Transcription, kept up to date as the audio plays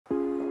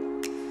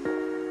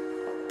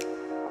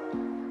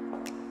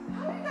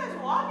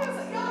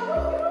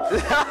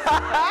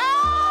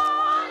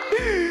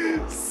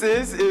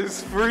Sis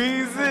is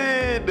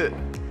freezing.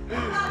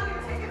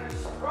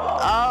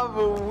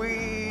 I'm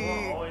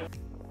weak.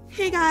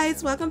 Hey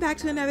guys, welcome back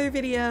to another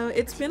video.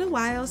 It's been a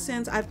while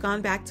since I've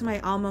gone back to my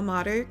alma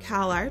mater,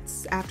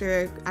 CalArts,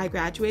 after I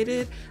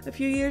graduated a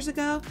few years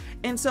ago,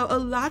 and so a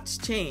lot's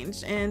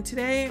changed. And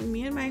today,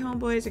 me and my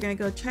homeboys are gonna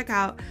go check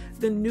out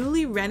the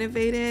newly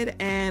renovated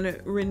and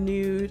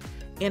renewed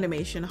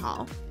animation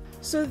hall.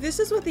 So this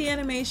is what the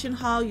animation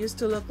hall used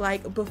to look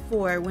like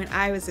before when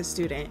I was a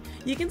student.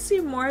 You can see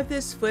more of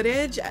this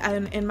footage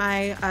in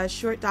my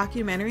short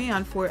documentary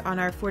on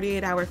our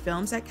 48-hour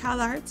films at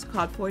CalArts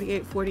called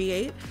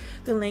 4848.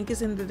 The link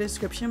is in the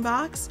description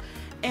box.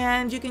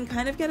 And you can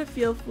kind of get a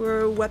feel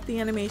for what the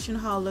animation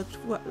hall looked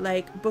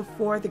like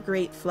before the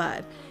Great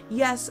Flood.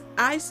 Yes,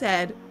 I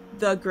said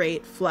the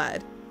Great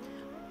Flood.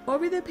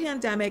 Over the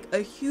pandemic,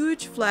 a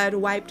huge flood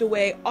wiped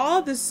away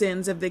all the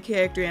sins of the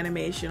character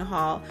animation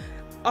hall,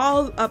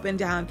 all up and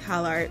down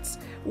CalArts,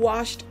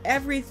 washed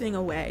everything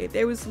away.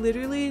 There was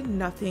literally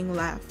nothing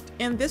left.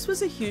 And this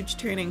was a huge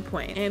turning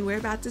point, and we're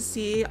about to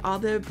see all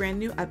the brand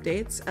new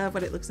updates of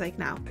what it looks like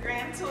now.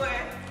 Grand tour.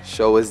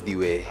 Show us the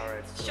way.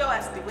 Show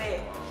us the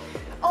way.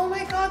 Oh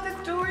my god, the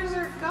doors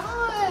are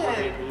gone.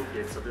 They moved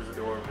it, so there's a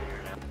door over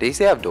here now. Did you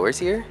say have doors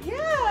here?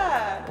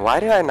 Yeah. Why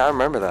did I not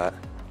remember that?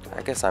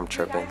 I guess I'm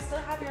tripping. You guys still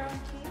have your own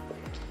key?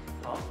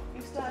 Huh?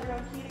 You still have your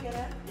own key to get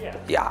in? Yeah.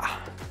 Yeah.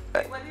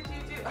 What did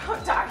you do? Oh,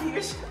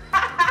 doggy.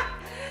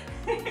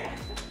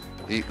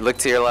 You look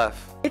to your left.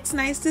 It's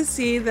nice to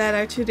see that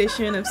our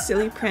tradition of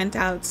silly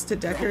printouts to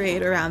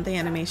decorate around the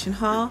animation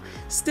hall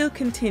still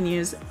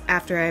continues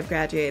after I've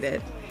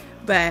graduated.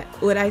 But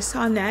what I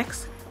saw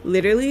next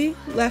literally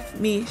left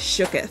me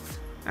shooketh.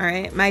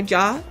 Alright, my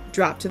jaw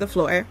dropped to the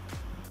floor.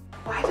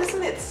 Why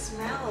doesn't it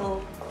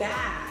smell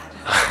bad?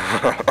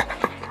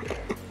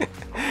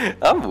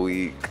 I'm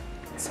weak.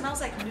 It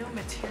smells like new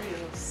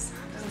materials.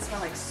 It doesn't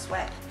smell like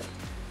sweat.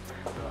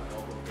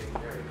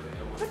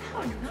 Look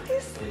how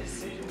nice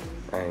this is.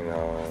 I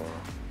know.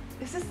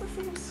 Is this the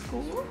same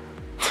school?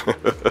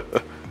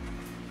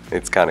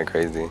 It's kind of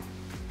crazy. You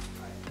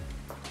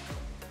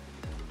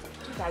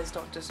guys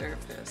don't deserve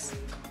this.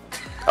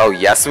 Oh,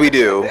 yes, we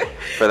do.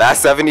 For that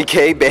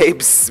 70K,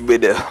 babes, we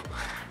do.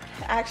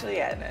 Actually,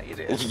 yeah, no, you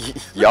do.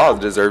 Y'all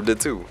deserved it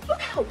too.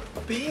 Look how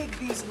big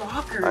these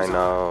lockers are. I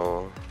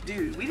know.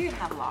 Dude, we didn't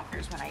have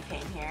lockers when I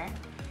came here.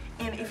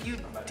 And if you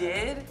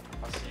did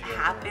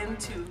happen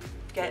to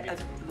get a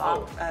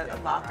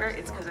locker,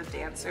 it's because a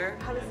dancer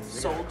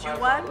sold you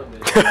one.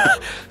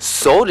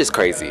 Sold is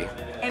crazy.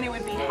 And it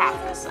would be half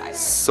the size.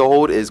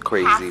 Sold is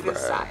crazy, Half bro. the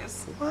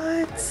size.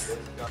 What?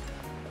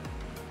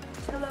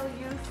 Hello,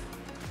 youth.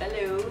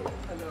 Hello.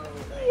 Hello.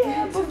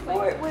 Yeah,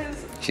 before it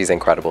was She's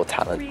incredible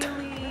talent.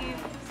 really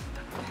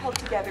held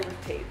together with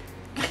tape.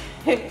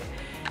 It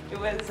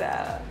was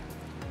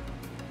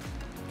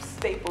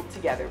stapled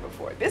together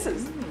before. This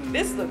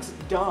looks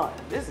done.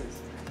 This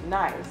is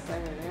nice.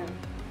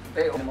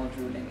 Very minimal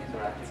drooling is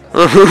what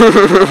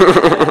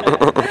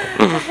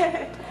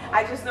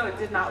I just know it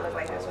did not look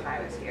like this when I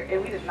was here, and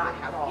we did not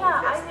have all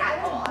of this at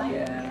all.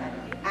 Yeah.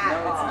 At No,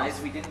 it's all. nice.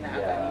 We didn't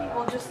have any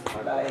We'll just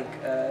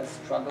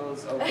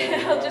struggles over.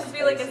 It'll just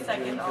be like a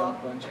second Film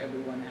off. Bunch.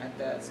 Everyone had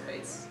that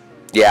space.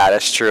 Yeah,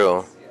 that's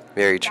true.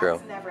 Very true.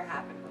 That's never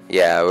happened before.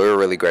 Yeah, we were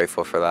really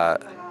grateful for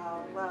that.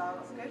 Wow, well,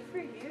 good for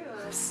you.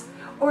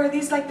 Or are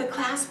these like the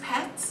class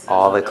pets?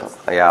 All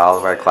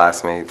of our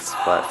classmates'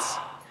 pets.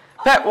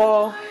 Pet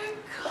wall.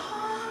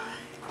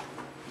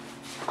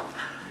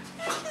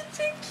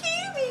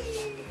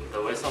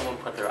 The way someone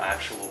put their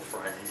actual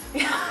friend.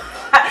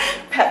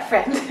 Pet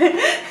friend.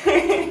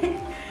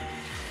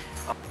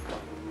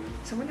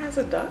 Someone has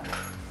a duck?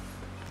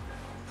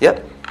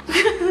 Yep.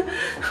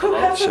 Who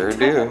has a Sure duck?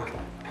 do.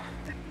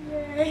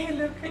 Yay,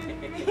 look at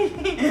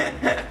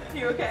me.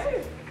 You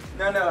okay?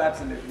 No,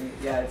 absolutely.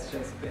 Yeah, it's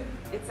just been.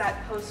 It's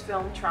that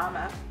post-film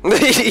trauma.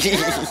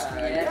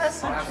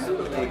 Yes,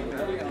 absolutely.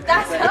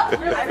 That sounds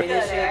really I good,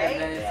 finish it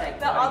and then right? it's like,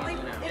 The oddly,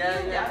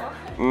 yeah.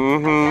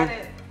 Mm-hmm. Get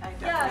it. I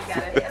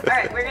get it. All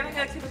right, we're gonna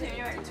go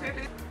continue our tour.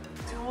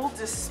 Dual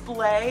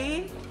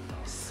display.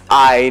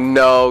 I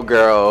know,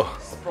 girl.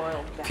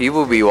 Spoiled.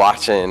 People be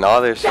watching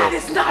all their shit. That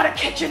is not a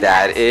kitchen.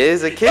 That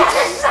is a kitchen.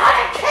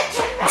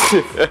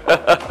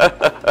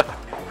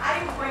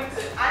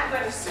 I'm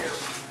going to sue.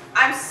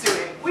 I'm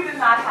suing. We did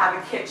not have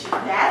a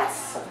kitchenette.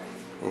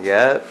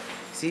 Yep.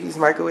 See these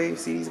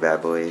microwaves? See these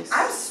bad boys?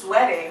 I'm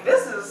sweating.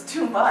 This is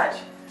too much.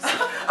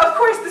 Of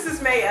course, this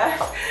is Maya.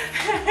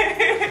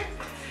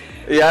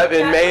 Yep,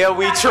 in Maya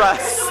we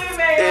trust. Officially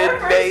Maya, In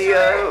for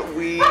Maya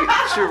we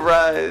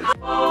trust.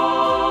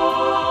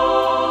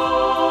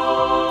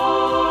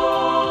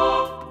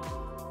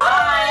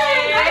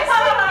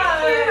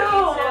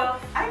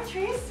 I'm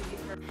Tracy.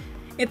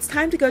 It's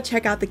time to go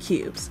check out the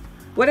cubes.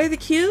 What are the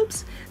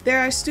cubes? There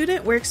are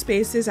student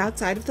workspaces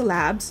outside of the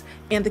labs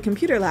and the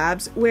computer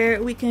labs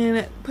where we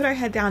can put our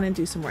head down and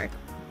do some work.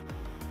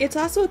 It's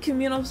also a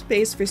communal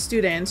space for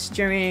students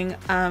during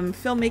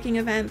filmmaking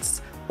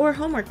events or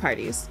homework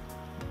parties.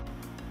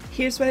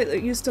 Here's what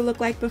it used to look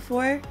like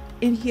before,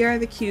 and here are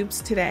the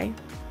cubes today.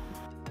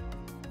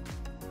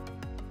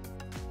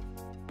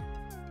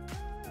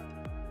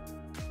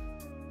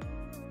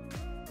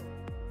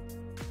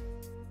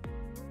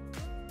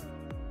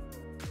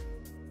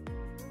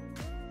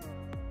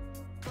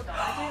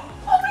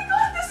 Oh my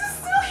god, this is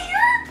still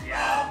here?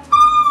 Yeah.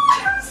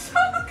 I'm so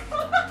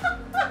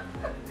glad.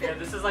 Yeah,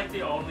 this is like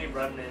the only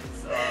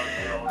remnants of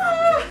the old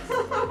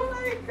Oh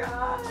my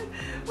god.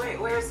 Wait,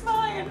 where's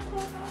mine?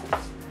 Hold on.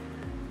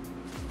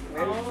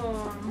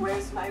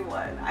 Where's my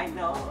one? I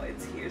know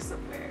it's here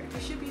somewhere.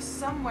 It should be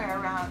somewhere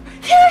around.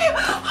 Here you go!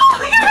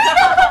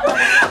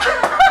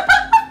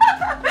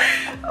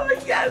 Oh, oh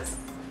yes,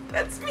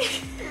 that's me.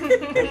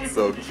 It's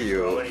so Go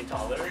cute. any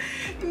taller?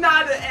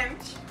 Not an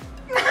inch.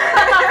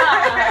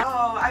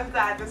 Oh, I'm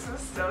glad this is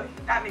so.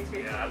 That makes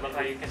me. Yeah, I love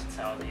how you can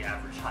tell the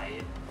average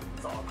height.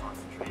 It's all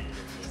concentrated in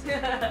this.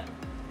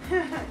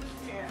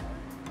 Yeah.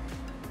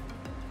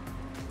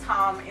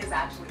 Tom is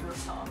actually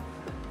this tall.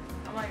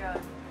 Oh my god.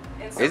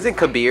 It's so Isn't sweet.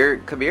 Kabir?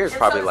 Kabir is It's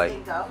probably so like.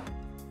 sweet, though.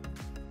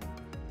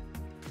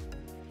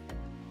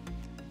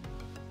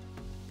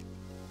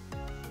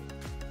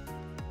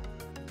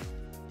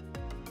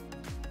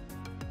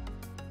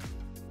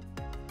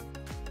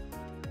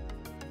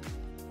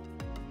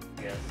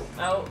 Yes.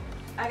 Oh,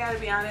 I gotta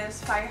be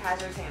honest, fire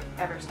hazards ain't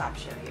ever stop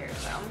shit here,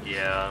 so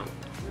Yeah.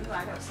 I'm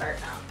not gonna start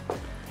now.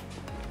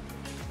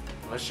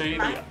 Let's show you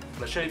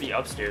the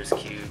upstairs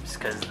cubes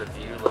because the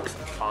view looks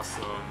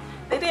awesome.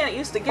 They didn't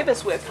used to give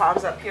us whip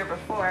palms up here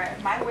before.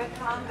 My whip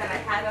palm that I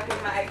had up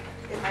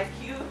in my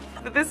cube.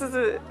 This is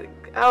a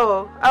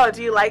oh,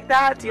 do you like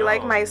that? Do you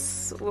like No. my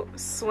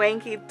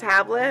swanky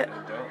tablet? I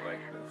don't like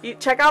this. You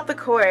check out the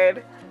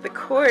cord. The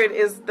cord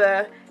is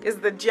the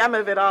gem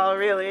of it all,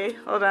 really.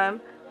 Hold on.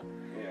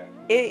 Yeah.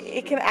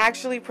 It can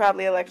actually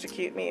probably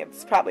electrocute me.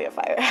 It's probably a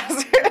fire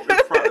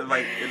hazard.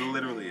 Like, it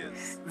literally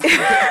is.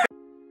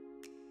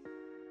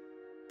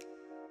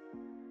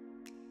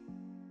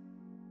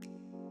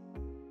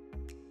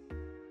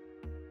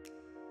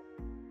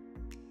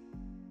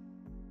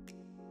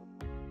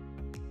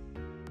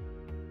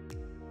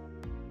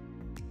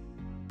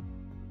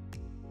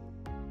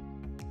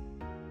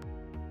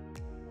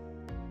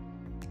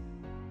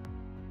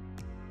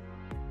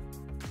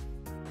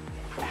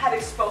 I had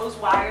exposed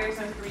wires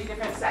in 3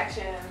 different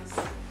sections.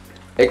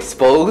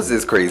 Expose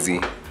is crazy.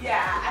 Yeah,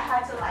 I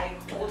had to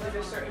like hold it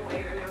a certain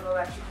way or it would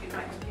electrocute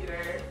my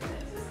computer.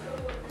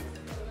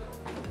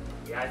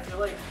 Yeah, I feel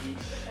like each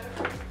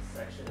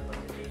section is like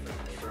a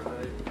different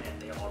neighborhood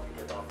and they all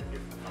give off a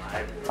different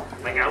vibe.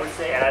 Like I would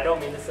say, and I don't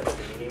mean this in a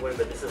demeaning way,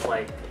 but this is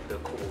like the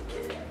cool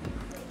kid,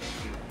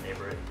 cute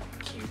neighborhood,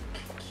 cute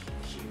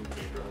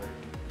neighborhood.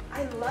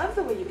 I love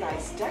the way you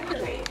guys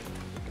decorate.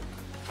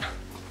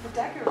 The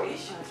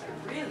decorations are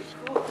really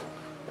cool.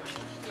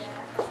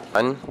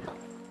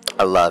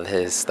 I love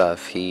his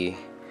stuff. He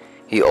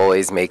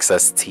always makes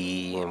us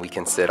tea and we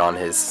can sit on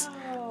his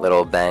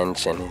little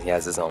bench and he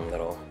has his own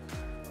little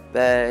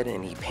bed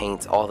and he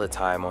paints all the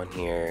time on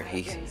here. He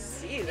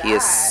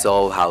is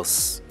so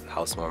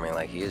housewarming.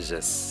 Like he is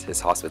just, his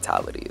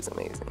hospitality is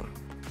amazing.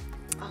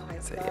 Oh, I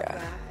So, love yeah.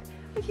 that.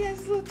 Look, he has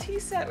his little tea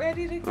set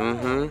ready to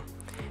go.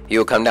 He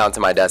will come down to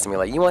my desk and be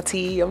like, "You want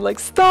tea?" I'm like,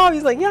 "Stop."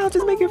 He's like, "Yeah, I'll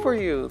just make it for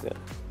you."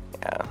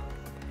 Yeah.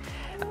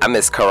 I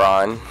miss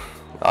Karan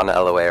on the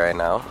LOA right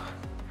now.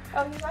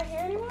 Oh, he's not here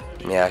anymore?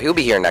 Yeah, he'll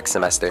be here next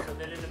semester. So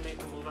they didn't make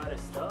him move out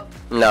his stuff?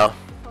 No.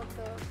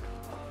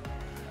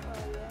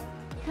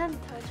 You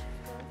can't touch her.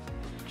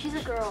 She's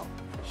a girl.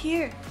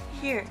 Here,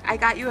 I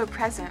got you a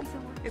present.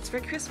 It's for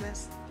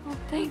Christmas. Oh,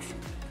 thanks.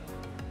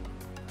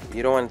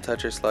 You don't want to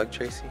touch her slug,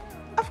 Tracy?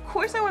 Of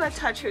course I want to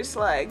touch her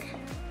slug.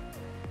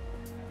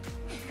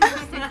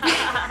 It's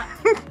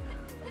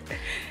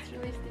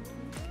really sticky.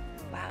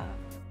 Wow.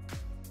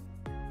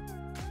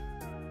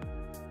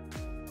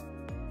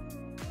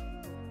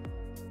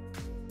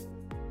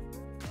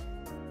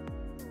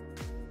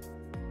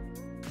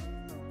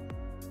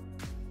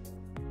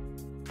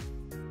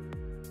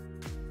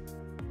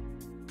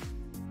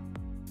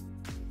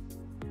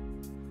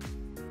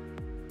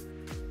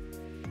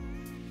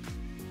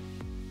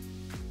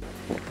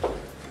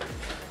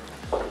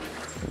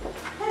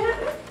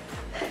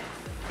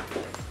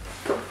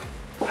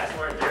 I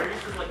swear,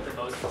 Darius is like the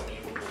most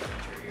amiable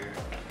teacher here.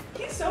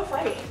 He's so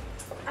funny.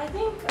 I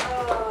think,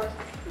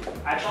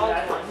 Actually,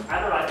 I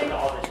don't know. I think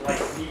all the like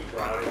Steve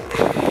Brown.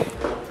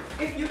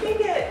 If you can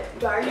get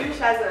Dariush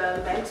as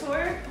a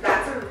mentor,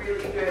 that's a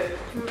really good.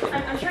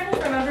 I'm trying to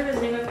remember his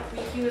name.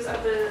 He was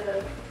at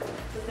the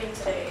thing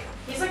today.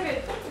 He's like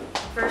a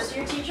first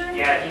year teacher.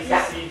 Yeah, he's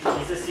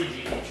a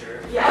CG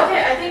teacher. Yeah.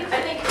 Okay, I think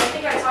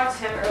I talked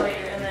to him earlier,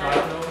 and then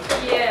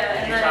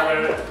yeah, and then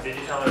Did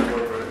you tell her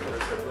what wrote her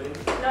siblings?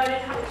 no, I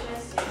didn't have a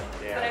chance to.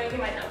 Yeah. But I mean, he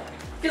might know.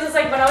 Because it's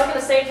like when I was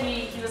gonna say it,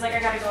 he was like, I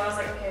gotta go. I was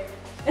like, okay.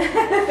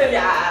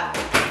 Yeah,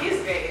 he's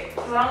great.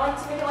 Because I don't want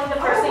to make it like the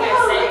first thing I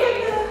say.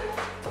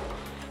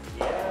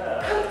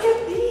 Yeah. Look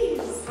at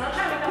these. I'm not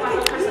trying to make that my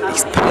whole personality.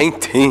 These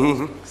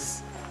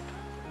paintings.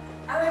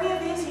 Are any of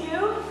these you?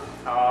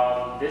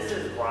 This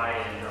is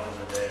Ryan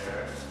over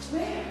there.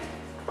 Where?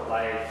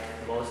 Like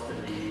most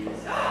of these.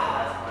 That's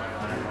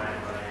Ryan.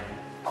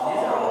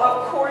 Oh,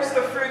 of course,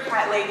 the fruit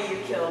cat lady, you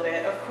killed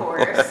it, of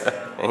course.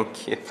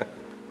 Thank you.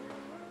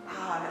 Oh,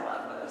 I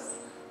love this.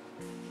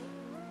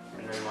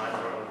 And then mine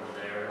are over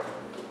there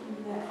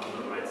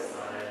on the right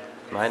side.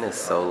 Mine is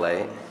so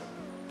late.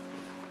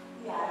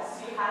 Yes,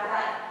 you have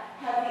that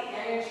heavy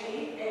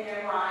energy in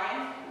your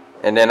line.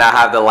 And then I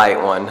have the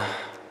light one.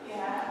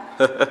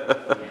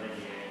 Yeah.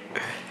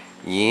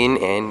 Yin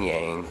and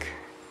yang.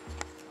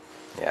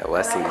 Yeah,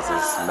 Wesley's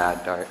is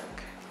mad dark.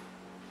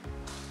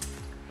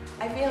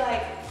 I feel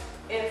like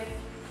if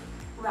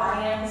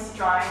Ryan's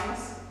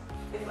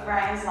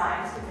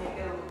lines could make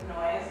a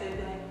noise, they'd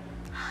be like,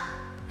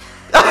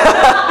 and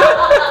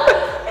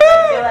I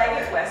feel like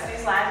if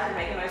Wesley's lines could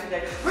make a noise, they'd be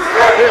like,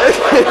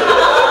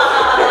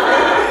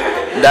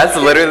 That's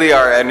literally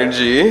our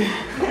energy.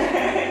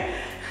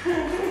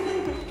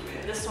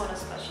 This one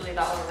especially,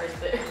 that one right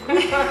there.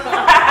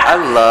 I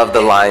love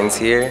the lines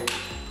here.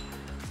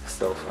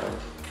 So fun.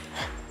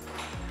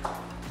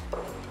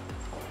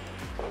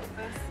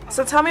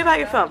 So tell me about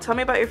your film.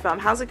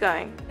 How's it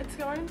going? It's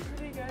going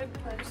pretty good.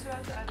 I'm just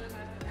about to edit it.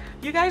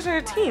 You guys are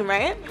a team,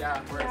 right?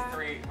 Yeah, we're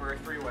a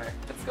three-way.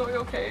 It's going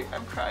okay.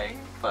 I'm crying,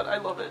 but I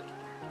love it.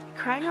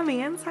 Crying on the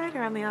inside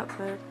or on the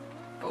outside?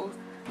 Both.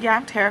 Yeah,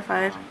 I'm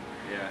terrified.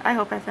 Yeah. I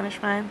hope I finish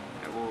mine.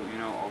 Well, you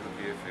know, all the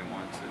VFA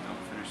ones that don't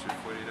finish their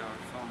 40-hour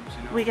films,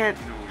 you know. We get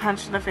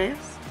punched in the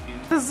face?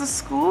 Does the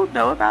school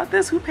know about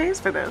this? Who pays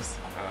for this?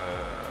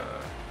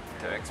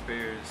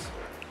 Taxpayers.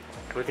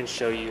 We can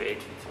show you H221.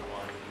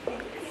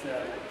 It's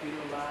a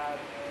computer lab.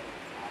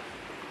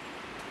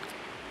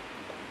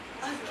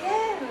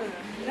 Again,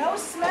 no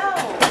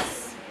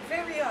smells.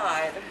 Very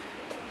odd.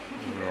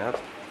 Yep.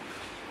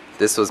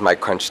 This was my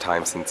crunch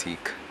time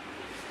Cintiq.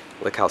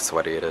 Look how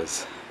sweaty it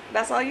is.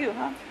 That's all you,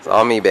 huh? It's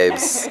all me,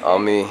 babes. All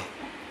me.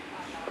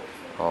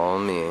 All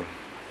me.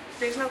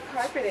 There's no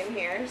carpet in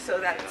here, so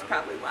that's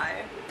probably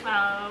why.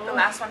 Oh. The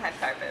last one had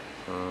carpet.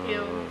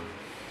 Ew.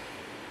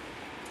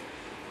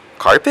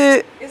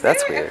 Carpet? Is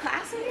That's there weird. a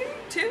class in here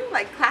too?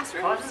 Like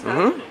classrooms?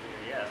 Mhm.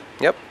 Yeah.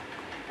 Yep.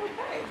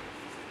 Okay.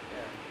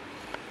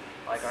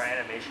 Like our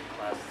animation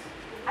class.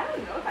 I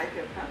don't know if I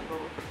feel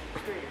comfortable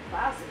doing a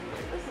class in here.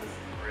 This is,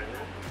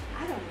 Really?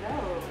 I don't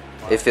know.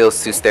 It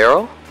feels too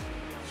sterile.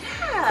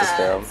 Yeah.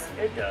 Sterile.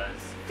 It does.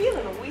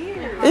 Feeling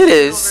weird. It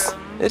is.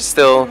 It's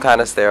still kind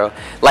of sterile.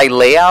 Like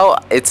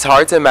layout, it's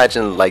hard to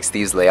imagine like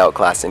Steve's layout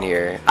class in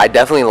here. I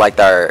definitely liked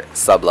our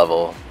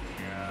sub-level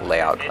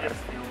layout Made it class.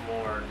 feel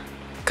more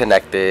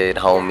Connected,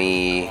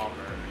 homey,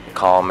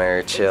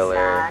 calmer,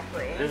 chiller,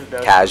 Exactly. This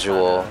does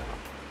casual.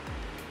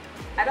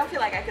 I don't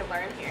feel like I could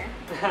learn here.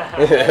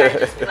 I'd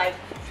just be like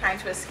trying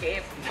to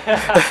escape.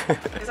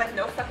 There's like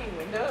no fucking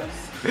windows.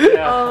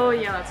 Yeah. Oh,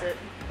 yeah, that's it.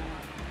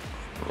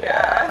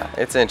 Yeah,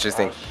 it's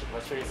interesting.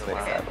 Let's show you some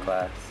Next lab. time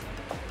class.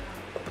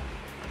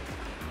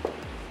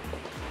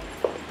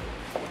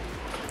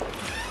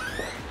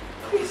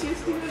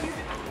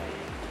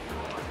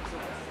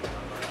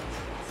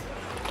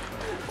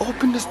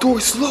 Open this door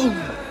slow.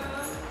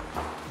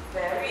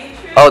 Very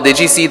true. Oh, did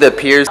you see the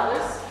piers? Oh,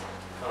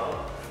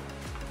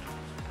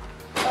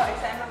 I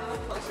stand a little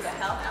closer to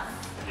hell now.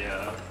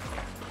 Yeah.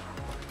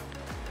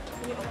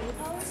 Can you open the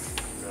palace?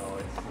 No,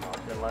 it's not.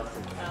 Unless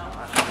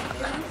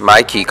it's not.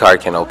 My key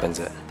card can open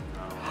it.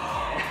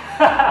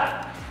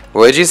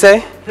 What did you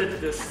say?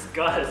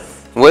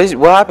 Disgust.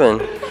 What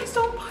happened? You guys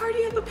don't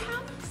party at the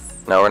palace?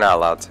 No, we're not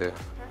allowed to.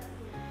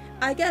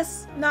 I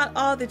guess not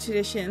all the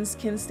traditions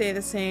can stay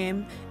the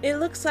same. It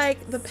looks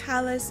like the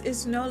palace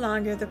is no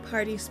longer the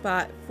party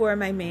spot for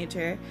my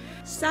major.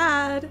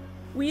 Sad.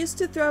 We used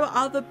to throw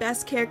all the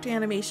best character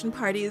animation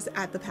parties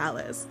at the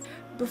palace.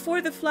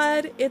 Before the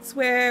flood, it's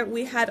where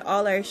we had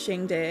all our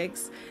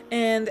shindigs,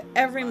 and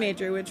every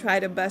major would try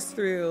to bust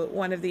through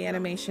one of the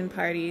animation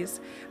parties.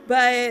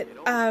 But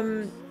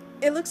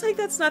it looks like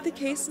that's not the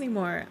case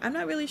anymore. I'm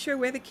not really sure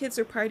where the kids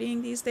are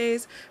partying these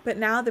days, but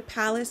now the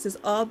palace is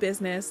all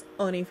business,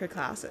 only for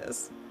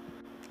classes.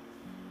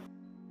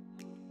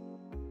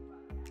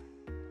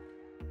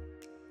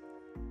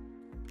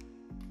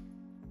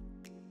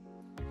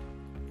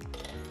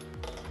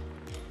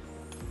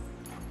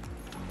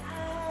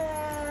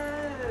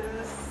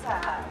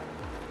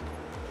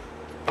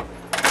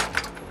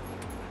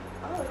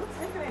 Oh, it looks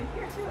different in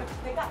here too.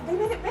 They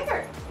made it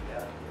bigger.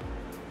 Yeah.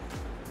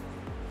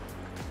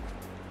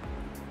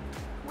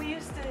 We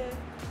used to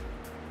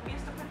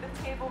put the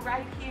table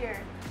right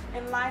here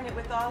and line it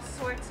with all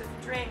sorts of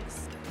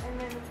drinks, and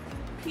then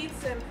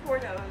pizza and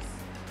portos,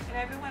 and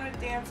everyone would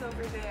dance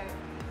over there,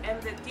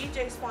 and the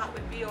DJ spot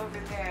would be over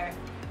there,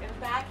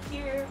 and back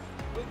here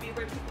would be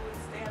where people would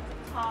stand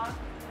and talk,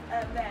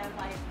 and then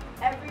like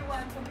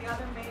everyone from the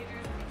other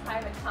majors would be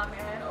trying to come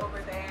in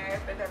over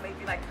there, but then they'd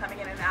be like coming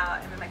in and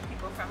out, and then like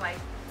people from like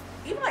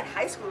even like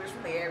high schoolers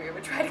from the area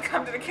would try to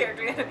come to the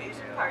character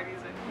animation parties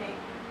and make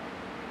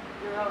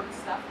your own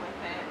stuff with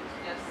it.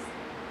 Just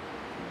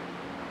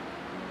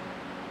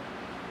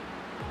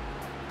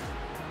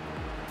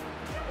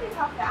believe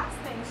how fast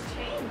things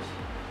change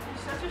in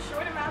such a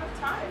short amount of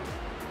time.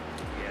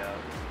 Yeah.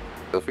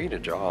 Feel free to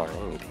draw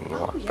anything you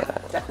want. Yeah,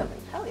 But definitely.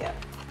 Hell yeah.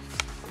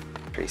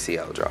 Tracy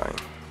L drawing.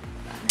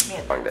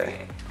 Long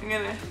day. I'm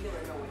gonna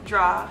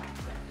draw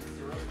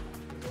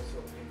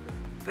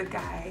the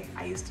guy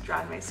I used to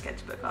draw in my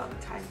sketchbook all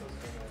the time.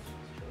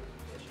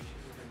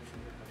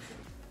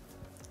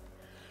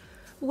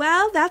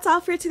 Well, that's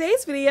all for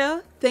today's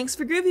video. Thanks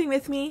for grooving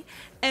with me.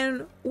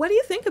 And what do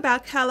you think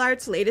about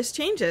CalArts' latest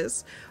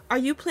changes? Are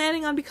you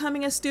planning on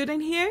becoming a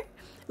student here?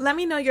 Let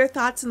me know your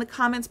thoughts in the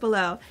comments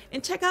below,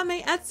 and check out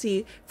my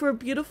Etsy for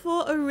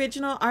beautiful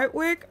original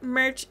artwork,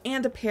 merch,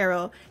 and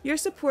apparel. Your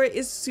support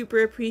is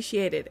super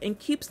appreciated and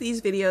keeps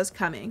these videos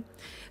coming.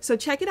 So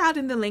check it out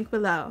in the link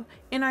below.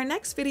 In our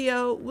next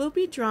video, we'll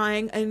be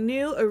drawing a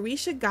new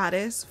Orisha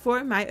goddess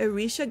for my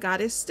Orisha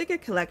goddess sticker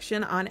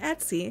collection on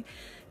Etsy.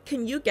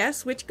 Can you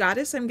guess which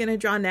goddess I'm going to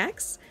draw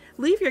next?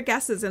 Leave your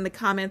guesses in the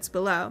comments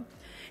below.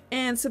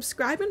 And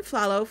subscribe and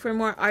follow for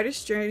more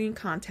artist journey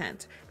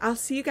content. I'll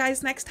see you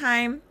guys next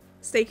time.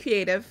 Stay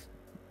creative.